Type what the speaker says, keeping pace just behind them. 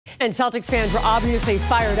And Celtics fans were obviously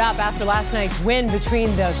fired up after last night's win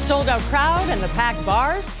between the sold-out crowd and the packed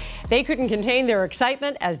bars. They couldn't contain their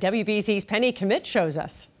excitement, as WBZ's Kmitt shows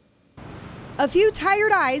us. A few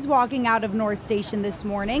tired eyes walking out of North Station this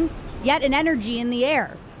morning, yet an energy in the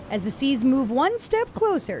air as the Seas move one step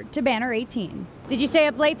closer to Banner 18. Did you stay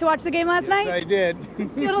up late to watch the game last night? I did.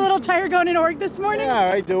 Feel a little tired going into work this morning?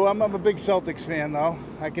 Yeah, I do. I'm a big Celtics fan, though.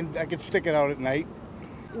 I can stick it out at night.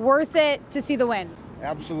 Worth it to see the win?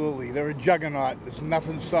 Absolutely. They're a juggernaut. There's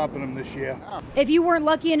nothing stopping them this year. If you weren't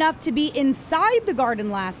lucky enough to be inside the Garden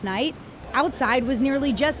last night, outside was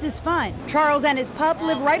nearly just as fun. Charles and his pup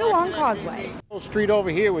live right along Causeway. The whole street over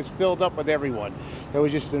here was filled up with everyone. It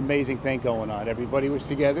was just an amazing thing going on. Everybody was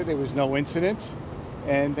together. There was no incidents,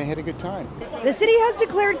 and they had a good time. The city has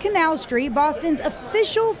declared Canal Street Boston's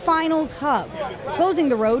official finals hub, closing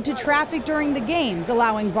the road to traffic during the games,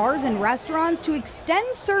 allowing bars and restaurants to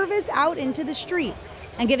extend service out into the street,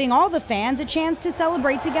 and giving all the fans a chance to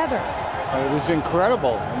celebrate together. It was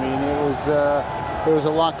incredible. I mean, there was a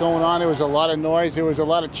lot going on. There was a lot of noise. There was a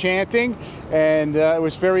lot of chanting, and it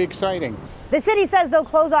was very exciting. The city says they'll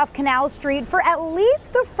close off Canal Street for at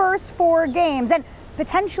least the first 4 games, and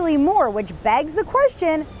potentially more, which begs the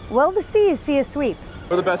question, will the Seas see a sweep?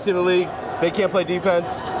 We're the best team in the league. They can't play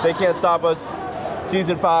defense. They can't stop us.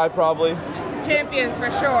 Season 5, probably. Champions,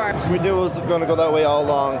 for sure. We knew it was going to go that way all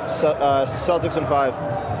along. Celtics in 5.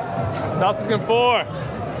 Celtics in 4.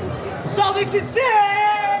 Celtics in 6!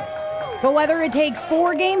 But whether it takes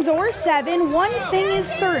 4 games or 7, one thing is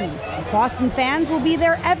certain. Boston fans will be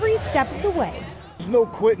there every step of the way. There's no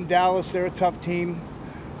quit in Dallas. They're a tough team.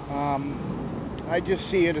 I just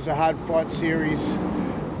see it as a hard-fought series.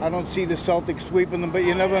 I don't see the Celtics sweeping them, but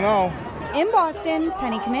you never know. In Boston,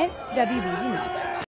 Kmitt, WBZ News.